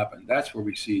nothing happened? That's where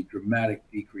we see dramatic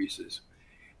decreases.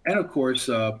 And of course,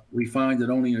 we find that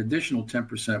only an additional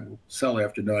 10% will sell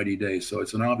after 90 days. So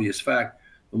it's an obvious fact,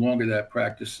 the longer that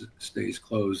practice stays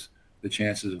closed, the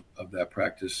chances of that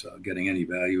practice getting any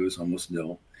value is almost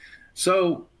nil.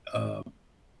 So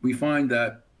we find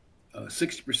that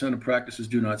 60% of practices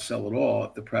do not sell at all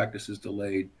if the practice is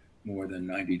delayed more than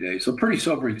 90 days. So pretty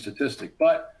sobering statistic,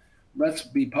 but let's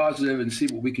be positive and see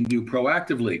what we can do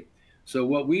proactively. So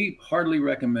what we heartily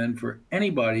recommend for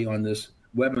anybody on this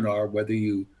webinar, whether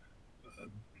you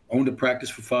owned a practice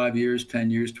for 5 years,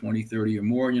 10 years, 20, 30 or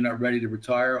more, and you're not ready to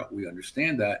retire, we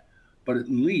understand that, but at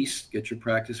least get your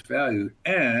practice valued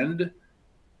and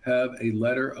have a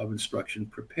letter of instruction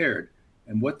prepared.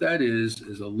 And what that is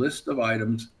a list of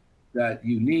items that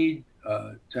you need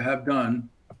to have done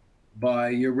by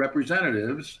your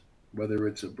representatives, whether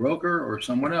it's a broker or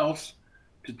someone else,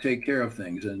 to take care of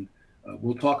things. And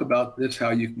we'll talk about this,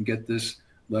 how you can get this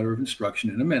letter of instruction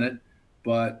in a minute,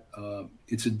 but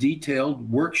it's a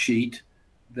detailed worksheet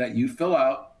that you fill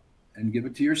out and give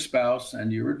it to your spouse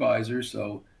and your advisor.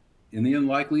 So in the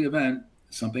unlikely event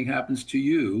something happens to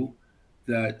you,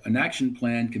 that an action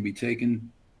plan can be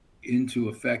taken into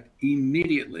effect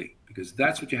immediately, because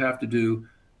that's what you have to do,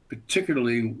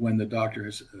 particularly when the doctor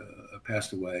has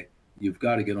passed away. You've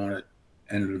got to get on it,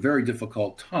 and at a very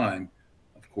difficult time,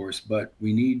 of course, but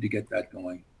we need to get that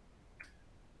going.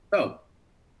 So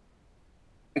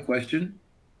my question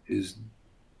is,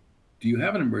 do you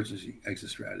have an emergency exit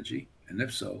strategy? And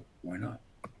if so, why not?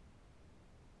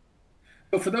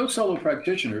 So for those solo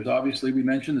practitioners, obviously we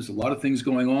mentioned there's a lot of things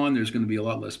going on. There's going to be a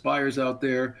lot less buyers out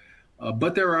there.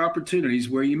 But there are opportunities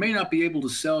where you may not be able to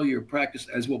sell your practice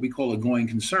as what we call a going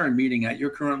concern, meaning at your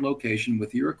current location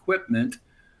with your equipment,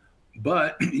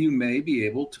 but you may be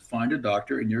able to find a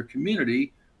doctor in your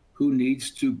community who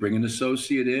needs to bring an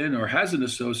associate in, or has an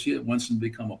associate, wants to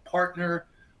become a partner,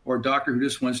 or a doctor who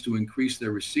just wants to increase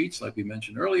their receipts, like we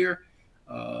mentioned earlier.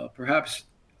 Perhaps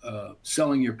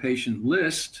selling your patient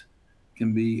list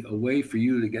can be a way for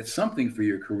you to get something for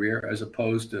your career, as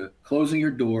opposed to closing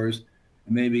your doors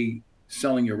and maybe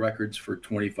selling your records for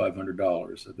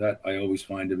 $2,500. That I always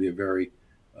find to be a very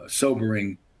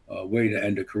sobering way to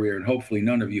end a career. And hopefully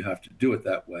none of you have to do it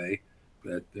that way,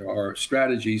 that there are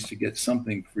strategies to get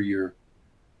something for your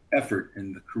effort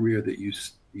in the career that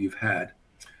you've had.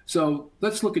 So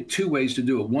let's look at two ways to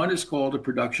do it. One is called a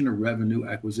production or revenue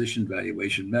acquisition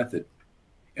valuation method.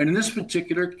 And in this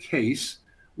particular case,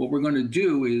 what we're going to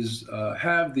do is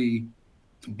have the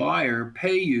buyer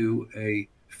pay you a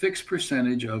fixed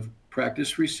percentage of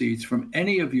practice receipts from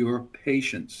any of your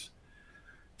patients.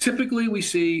 Typically, we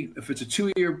see if it's a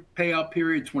 2-year payout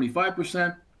period,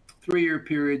 25%, 3-year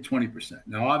period, 20%.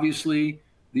 Now, obviously,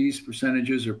 these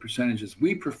percentages are percentages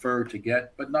we prefer to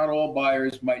get, but not all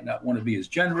buyers might not want to be as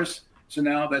generous. So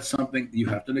now that's something you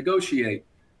have to negotiate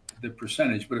the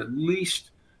percentage, but at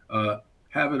least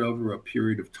have it over a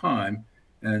period of time.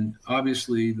 And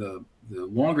obviously, the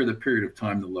longer the period of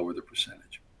time, the lower the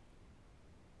percentage.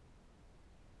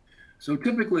 So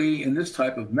typically, in this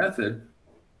type of method,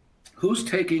 who's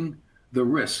taking the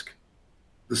risk?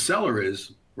 The seller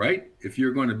is, right? If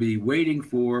you're going to be waiting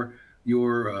for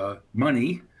your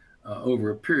money over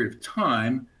a period of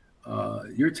time,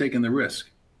 you're taking the risk.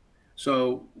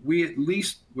 So we at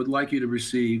least would like you to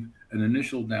receive an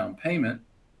initial down payment.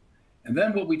 And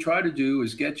then what we try to do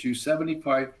is get you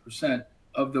 75%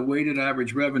 of the weighted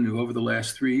average revenue over the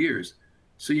last 3 years.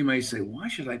 So you may say, why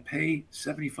should I pay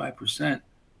 75%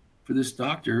 for this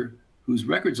doctor whose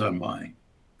records I'm buying?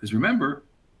 Because remember,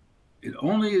 it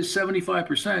only is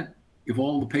 75% if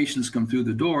all the patients come through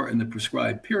the door in the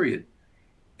prescribed period.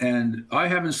 And I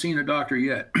haven't seen a doctor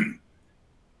yet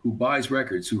who buys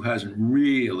records who hasn't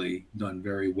really done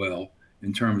very well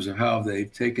in terms of how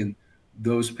they've taken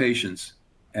those patients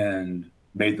and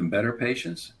made them better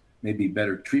patients, maybe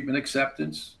better treatment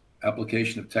acceptance,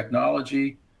 application of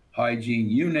technology, hygiene,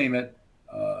 you name it.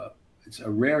 It's a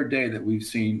rare day that we've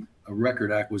seen a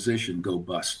record acquisition go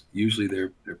bust. Usually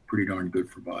they're pretty darn good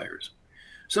for buyers.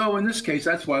 So in this case,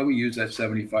 that's why we use that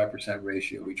 75%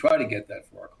 ratio. We try to get that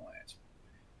for our clients.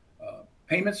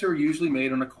 Payments are usually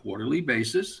made on a quarterly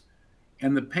basis,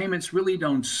 and the payments really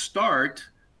don't start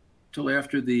till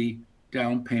after the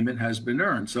down payment has been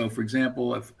earned. So for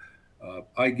example, if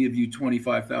I give you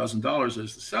 $25,000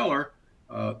 as the seller,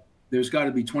 there's got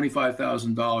to be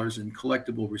 $25,000 in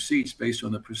collectible receipts based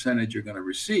on the percentage you're going to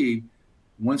receive.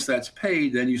 Once that's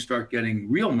paid, then you start getting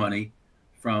real money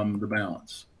from the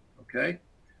balance, okay?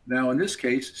 Now, in this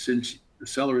case, since the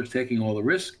seller is taking all the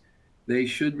risk, they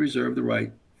should reserve the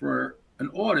right for an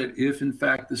audit if, in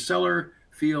fact, the seller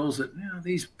feels that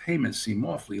these payments seem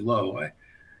awfully low. I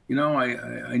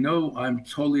know I'm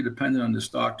totally dependent on this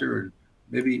doctor, and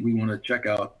maybe we want to check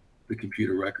out the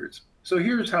computer records. So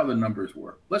here's how the numbers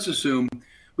work. Let's assume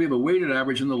we have a weighted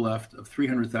average on the left of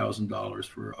 $300,000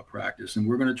 for a practice, and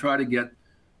we're going to try to get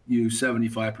you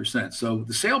 75%. So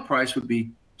the sale price would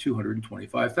be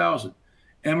 $225,000.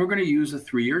 And we're going to use a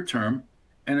 3-year term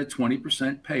and a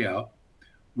 20% payout.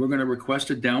 We're going to request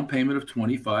a down payment of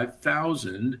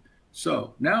 $25,000.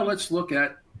 So now let's look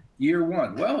at year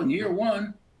one. Well, in year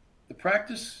one, the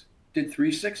practice did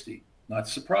 $360,000. Not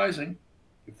surprising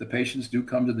if the patients do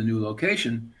come to the new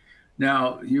location.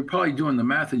 Now, you're probably doing the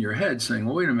math in your head saying,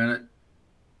 well, wait a minute,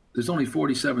 there's only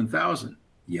 $47,000.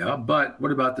 Yeah, but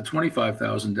what about the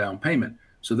 $25,000 down payment?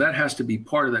 So that has to be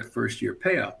part of that first year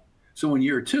payout. So in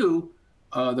year two,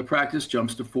 the practice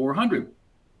jumps to $400,000.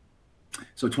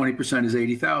 So 20% is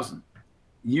 $80,000.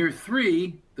 Year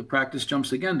three, the practice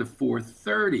jumps again to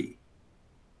 $430,000.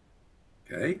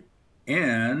 Okay,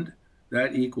 and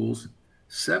that equals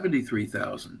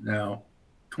 $73,000. Now,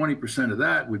 20% of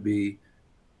that would be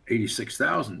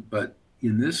 $86,000. But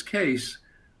in this case,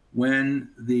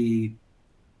 when the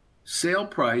sale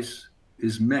price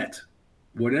is met,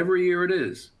 whatever year it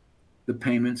is, the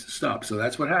payments stop. So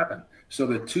that's what happened. So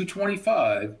the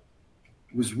 $225,000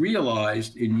 was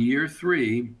realized in year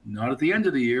three, not at the end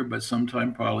of the year, but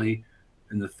sometime probably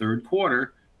in the third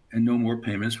quarter, and no more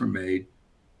payments were made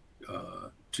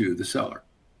to the seller.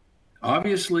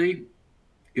 Obviously,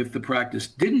 if the practice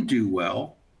didn't do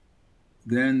well,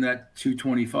 then that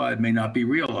 $225,000 may not be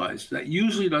realized. That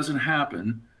usually doesn't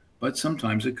happen, but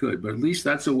sometimes it could. But at least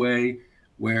that's a way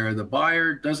where the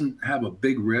buyer doesn't have a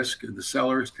big risk and the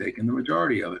seller is taking the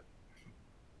majority of it.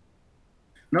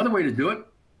 Another way to do it,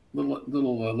 a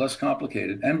little less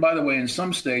complicated. And by the way, in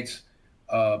some states,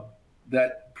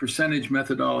 that percentage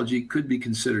methodology could be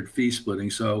considered fee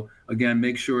splitting. So again,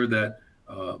 make sure that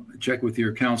check with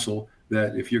your counsel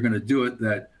that if you're going to do it,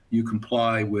 that you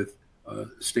comply with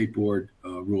state board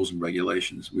rules and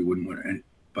regulations. We wouldn't want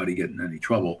anybody getting in any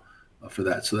trouble for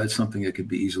that. So that's something that could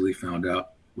be easily found out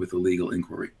with a legal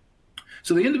inquiry.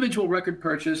 So the individual record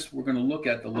purchase, we're going to look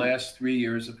at the last 3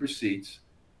 years of receipts.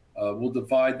 We'll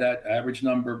divide that average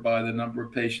number by the number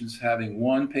of patients having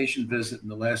one patient visit in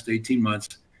the last 18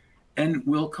 months, and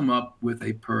we'll come up with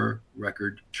a per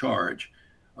record charge.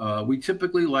 We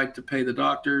typically like to pay the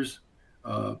doctors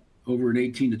over an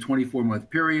 18 to 24 month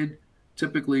period.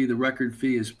 Typically, the record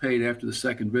fee is paid after the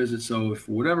second visit. So if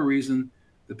for whatever reason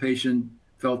the patient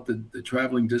felt that the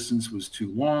traveling distance was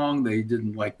too long, they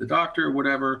didn't like the doctor or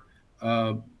whatever,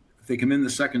 if they come in the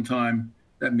second time,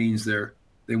 that means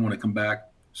they want to come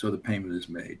back, so the payment is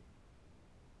made.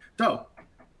 So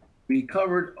we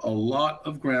covered a lot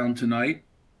of ground tonight.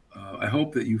 I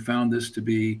hope that you found this to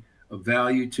be of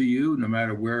value to you, no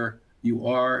matter where you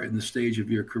are in the stage of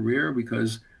your career,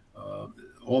 because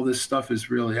all this stuff is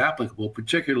really applicable,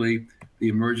 particularly the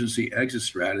emergency exit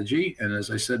strategy. And as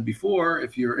I said before,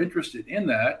 if you're interested in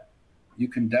that, you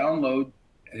can download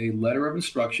a letter of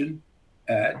instruction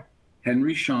at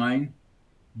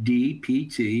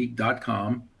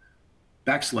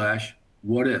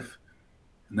henryscheindpt.com/what if.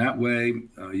 And that way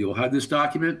you'll have this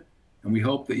document, and we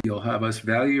hope that you'll have us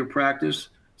value your practice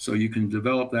so you can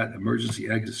develop that emergency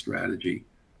exit strategy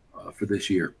for this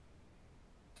year.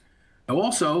 Now,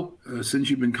 also, since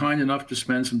you've been kind enough to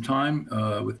spend some time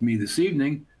with me this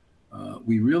evening,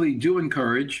 we really do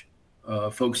encourage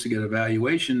folks to get a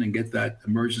valuation and get that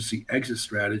emergency exit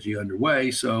strategy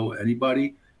underway. So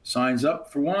anybody signs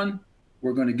up for one,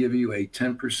 we're going to give you a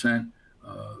 10%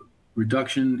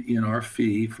 reduction in our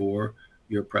fee for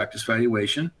your practice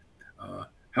valuation.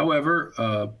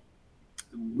 However,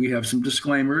 we have some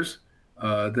disclaimers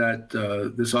that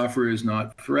this offer is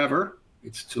not forever.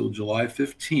 It's till July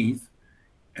 15th,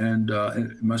 and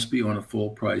it must be on a full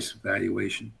price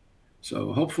valuation.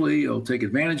 So hopefully you'll take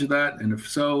advantage of that. And if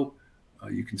so,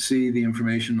 you can see the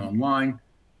information online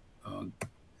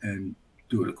and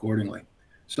do it accordingly.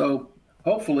 So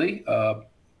hopefully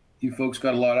you folks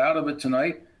got a lot out of it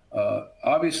tonight.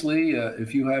 Obviously,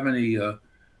 if you have any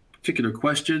particular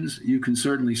questions, you can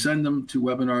certainly send them to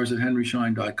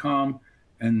webinars@henryschein.com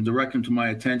and direct them to my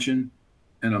attention.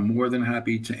 And I'm more than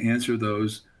happy to answer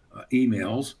those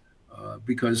emails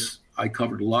because I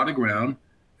covered a lot of ground,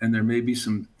 and there may be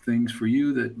some things for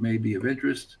you that may be of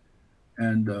interest.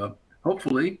 And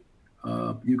hopefully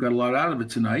you got a lot out of it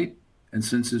tonight. And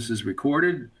since this is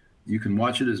recorded, you can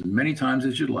watch it as many times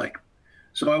as you'd like.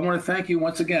 So I want to thank you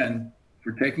once again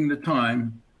for taking the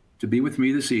time to be with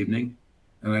me this evening.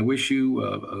 And I wish you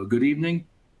a good evening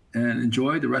and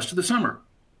enjoy the rest of the summer.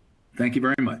 Thank you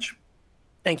very much.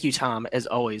 Thank you, Tom, as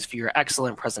always, for your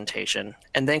excellent presentation.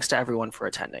 And thanks to everyone for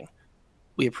attending.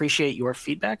 We appreciate your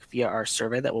feedback via our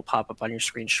survey that will pop up on your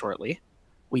screen shortly.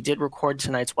 We did record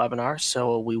tonight's webinar,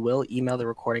 so we will email the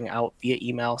recording out via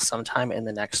email sometime in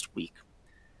the next week.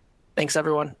 Thanks,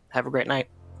 everyone. Have a great night.